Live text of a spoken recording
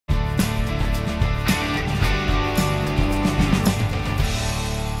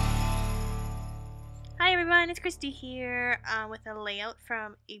everyone, it's Christy here with a layout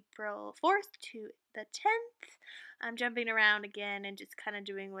from April 4th to the 10th. I'm jumping around again and just kind of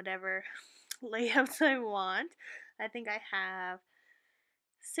doing whatever layouts I want. I think I have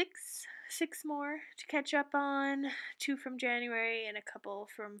six more to catch up on, 2 from January and a couple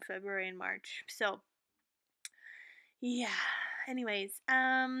from February and March. So, yeah. Anyways,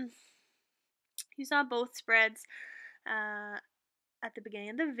 you saw both spreads. At the beginning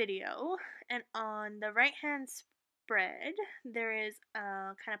of the video, and on the right hand spread there is a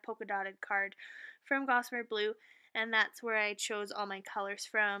kind of polka dotted card from Gossamer Blue, and that's where I chose all my colors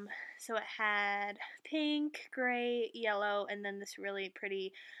from. So it had pink, gray, yellow, and then this really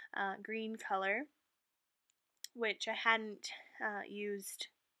pretty green color, which I hadn't used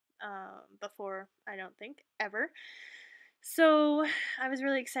before, I don't think, ever. So I was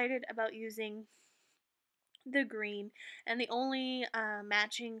really excited about using the green, and the only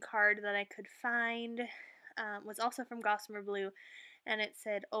matching card that I could find was also from Gossamer Blue, and it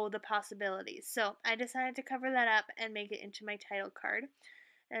said, "Oh, the possibilities." So I decided to cover that up and make it into my title card.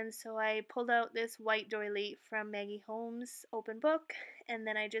 And so I pulled out this white doily from Maggie Holmes open book, and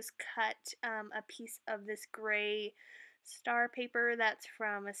then I just cut a piece of this gray star paper that's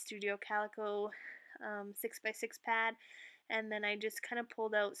from a Studio Calico 6x6 pad, and then I just kind of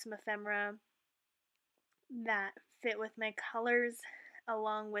pulled out some ephemera that fit with my colors,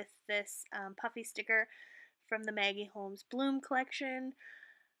 along with this puffy sticker from the Maggie Holmes Bloom collection.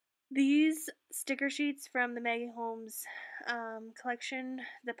 These sticker sheets from the Maggie Holmes collection,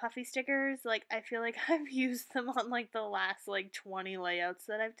 the puffy stickers, like, I feel like I've used them on like the last like 20 layouts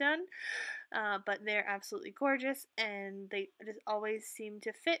that I've done, but they're absolutely gorgeous, and they just always seem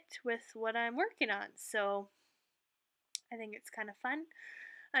to fit with what I'm working on, so I think it's kind of fun.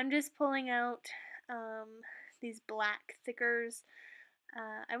 I'm just pulling out these black thickers.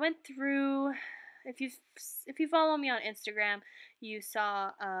 I went through. If you follow me on Instagram, you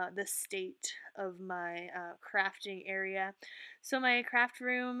saw the state of my crafting area. So my craft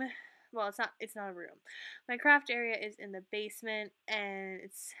room, well, it's not a room. My craft area is in the basement, and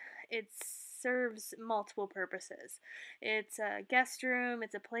it serves multiple purposes. It's a guest room,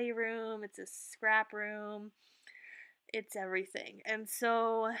 it's a playroom, it's a scrap room, it's everything. And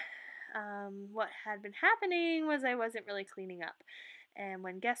so what had been happening was I wasn't really cleaning up. And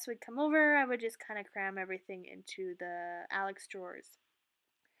when guests would come over, I would just kind of cram everything into the Alex drawers.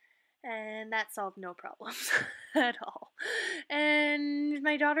 And that solved no problems at all. And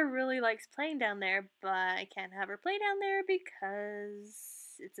my daughter really likes playing down there, but I can't have her play down there because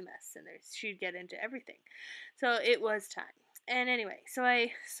it's a mess and she'd get into everything. So it was time. And anyway, so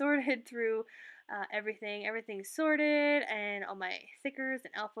I sorted through everything. Everything's sorted, and all my thickers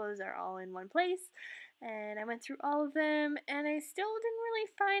and alphas are all in one place. And I went through all of them, and I still didn't really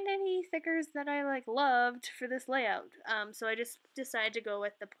find any thickers that I loved for this layout. So I just decided to go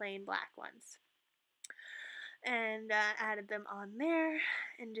with the plain black ones, and added them on there,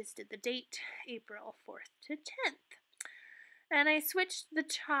 and just did the date, April 4th to 10th. And I switched the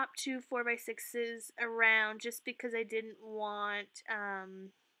top two 4x6s around just because I didn't want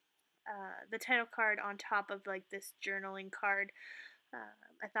the title card on top of like this journaling card.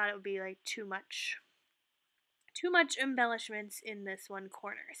 I thought it would be like too much embellishments in this one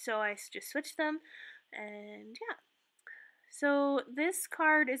corner. So I just switched them, and yeah. So this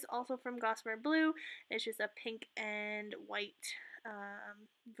card is also from Gossamer Blue. It's just a pink and white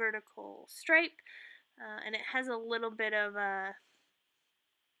vertical stripe, and it has a little bit of a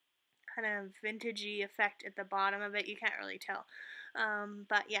kind of vintagey effect at the bottom of it. You can't really tell.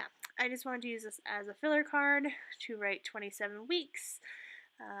 But yeah, I just wanted to use this as a filler card to write 27 weeks.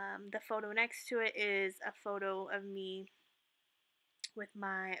 The photo next to it is a photo of me with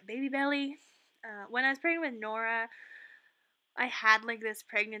my baby belly. When I was pregnant with Nora, I had like this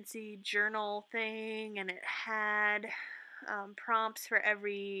pregnancy journal thing, and it had prompts for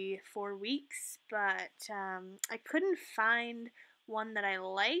every 4 weeks, but I couldn't find one that I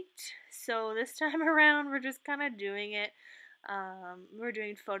liked. So this time around, we're just kind of doing it. We're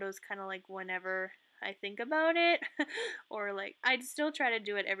doing photos kind of like whenever I think about it, or like I'd still try to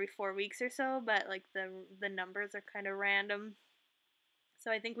do it every 4 weeks or so, but like the numbers are kind of random.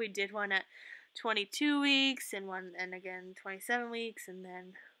 So I think we did one at 22 weeks and one, and again 27 weeks, and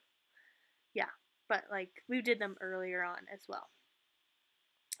then yeah, but like we did them earlier on as well.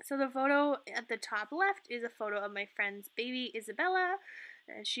 So the photo at the top left is a photo of my friend's baby Isabella.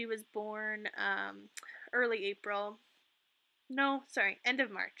 She was born early April. No, sorry, end of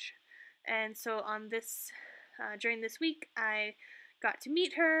March. And so on this, during this week, I got to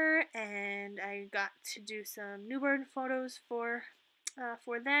meet her, and I got to do some newborn photos for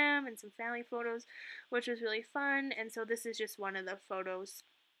for them and some family photos, which was really fun. And so this is just one of the photos.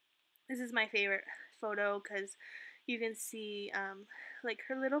 This is my favorite photo because you can see like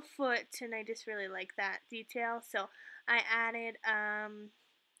her little foot, and I just really like that detail. So I added a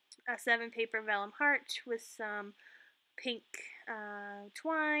 7-paper vellum heart with some pink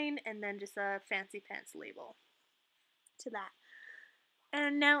twine, and then just a fancy pants label to that.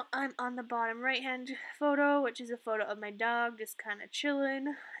 And now I'm on the bottom right hand photo, which is a photo of my dog just kind of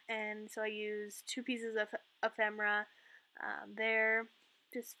chilling. And so I used 2 pieces of ephemera there,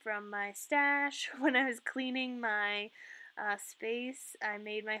 just from my stash. When I was cleaning my space, I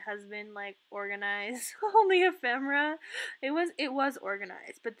made my husband like organize all the ephemera. It was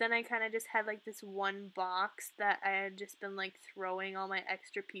organized, but then I kind of just had like this one box that I had just been like throwing all my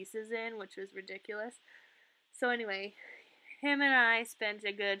extra pieces in, which was ridiculous. So anyway, him and I spent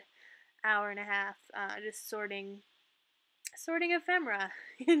a good hour and a half just sorting ephemera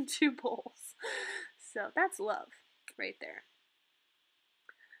into bowls. So that's love right there.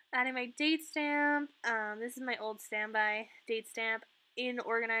 Adding my date stamp. This is my old standby date stamp. In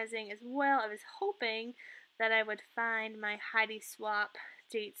organizing as well, I was hoping that I would find my Heidi Swap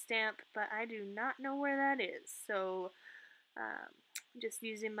date stamp, but I do not know where that is. So just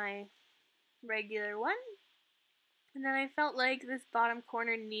using my regular one. And then I felt like this bottom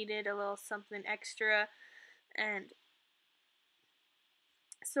corner needed a little something extra, and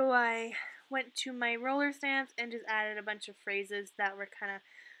so I went to my roller stamps and just added a bunch of phrases that were kind of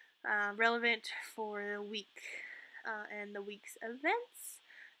relevant for the week and the week's events.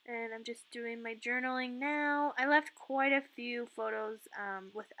 And I'm just doing my journaling now. I left quite a few photos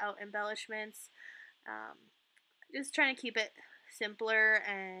without embellishments. Just trying to keep it simpler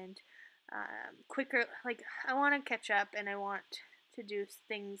and quicker. Like, I want to catch up and I want to do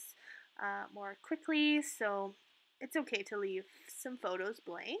things more quickly, so it's okay to leave some photos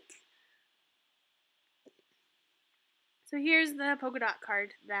blank. So here's the polka dot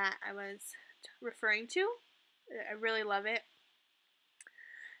card that I was referring to. I really love it.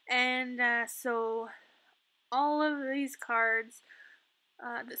 And so all of these cards,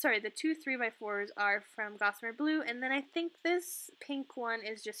 the 2 3x4s are from Gossamer Blue, and then I think this pink one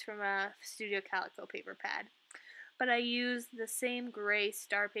is just from a Studio Calico paper pad. But I used the same gray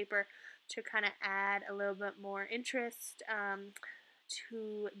star paper to kind of add a little bit more interest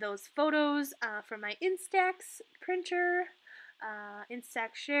to those photos from my Instax printer,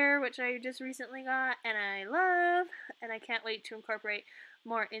 Instax Share, which I just recently got and I love, and I can't wait to incorporate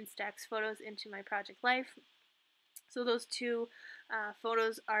more Instax photos into my project life. So those 2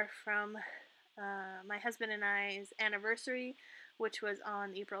 photos are from my husband and I's anniversary, which was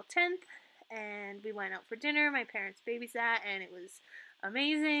on April 10th, and we went out for dinner. My parents babysat, and it was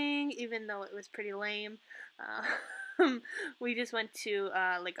amazing, even though it was pretty lame. We just went to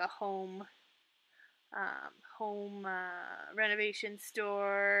like a home renovation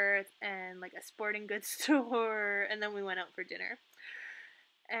store and like a sporting goods store, and then we went out for dinner.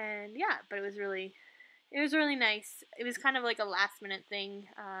 And yeah, but it was really nice. It was kind of like a last minute thing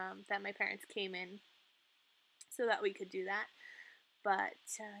that my parents came in so that we could do that. But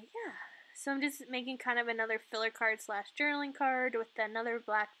yeah, so I'm just making kind of another filler card / journaling card with another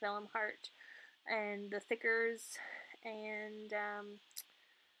black vellum heart and the thickers. And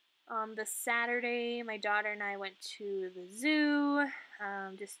on the Saturday, my daughter and I went to the zoo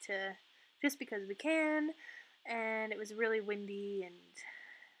just because we can, and it was really windy and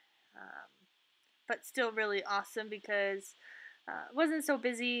but still really awesome because it wasn't so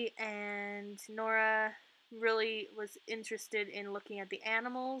busy, and Nora really was interested in looking at the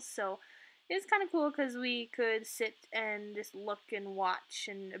animals, so it was kind of cool because we could sit and just look and watch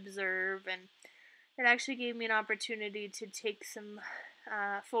and observe, and it actually gave me an opportunity to take some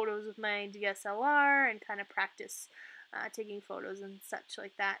photos with my DSLR and kind of practice taking photos and such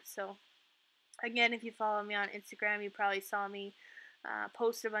like that. So again, if you follow me on Instagram, you probably saw me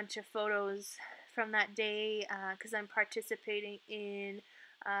post a bunch of photos from that day because I'm participating in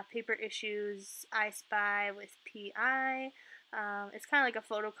Paper Issues I Spy with PI. It's kind of like a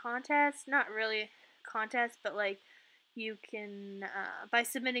photo contest, not really a contest, but like you can, by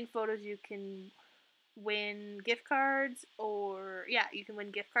submitting photos, you can win gift cards, or yeah, you can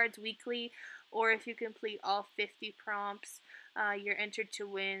win gift cards weekly, or if you complete all 50 prompts, you're entered to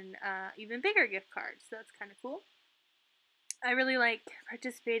win even bigger gift cards. So that's kind of cool. I really like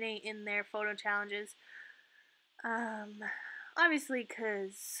participating in their photo challenges. Obviously,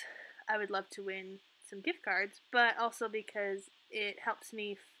 because I would love to win some gift cards, but also because it helps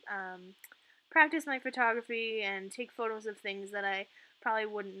me practice my photography and take photos of things that I probably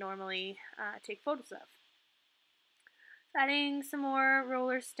wouldn't normally take photos of. Adding some more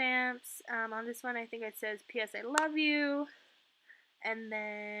roller stamps. On this one, I think it says P.S. I love you. And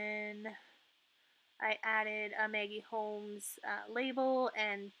then I added a Maggie Holmes label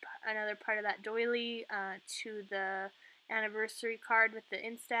and another part of that doily to the anniversary card with the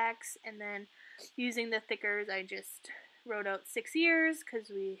Instax. And then using the thickers, I just wrote out 6 years because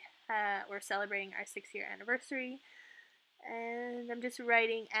we're celebrating our 6-year anniversary. And I'm just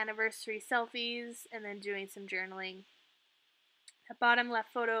writing anniversary selfies and then doing some journaling. The bottom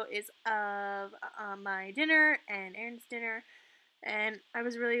left photo is of my dinner and Aaron's dinner, and I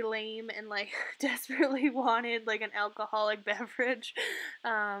was really lame and like desperately wanted like an alcoholic beverage,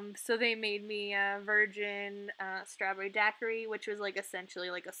 so they made me a virgin strawberry daiquiri, which was like essentially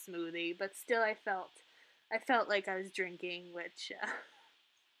like a smoothie, but still I felt like I was drinking, which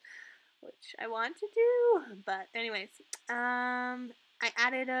I want to do. But anyways, I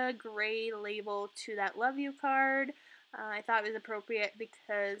added a gray label to that love you card. I thought it was appropriate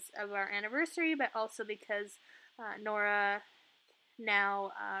because of our anniversary, but also because Nora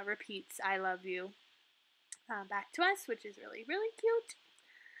now repeats I love you back to us, which is really, really cute.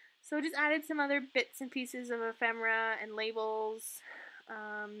 So I just added some other bits and pieces of ephemera and labels.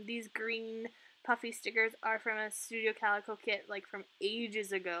 These green puffy stickers are from a Studio Calico kit like from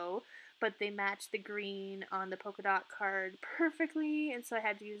ages ago, but they match the green on the polka dot card perfectly, and so I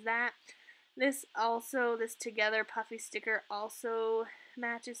had to use that. This Together puffy sticker also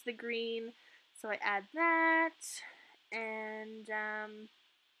matches the green, so I add that, and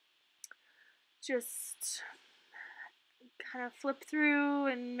just kind of flip through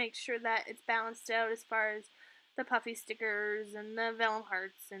and make sure that it's balanced out as far as the puffy stickers and the vellum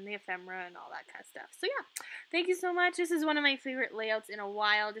hearts and the ephemera and all that kind of stuff. So yeah, thank you so much. This is one of my favorite layouts in a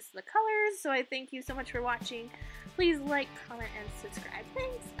while, just the colors, so I thank you so much for watching. Please like, comment, and subscribe.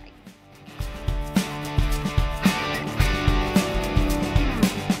 Thanks.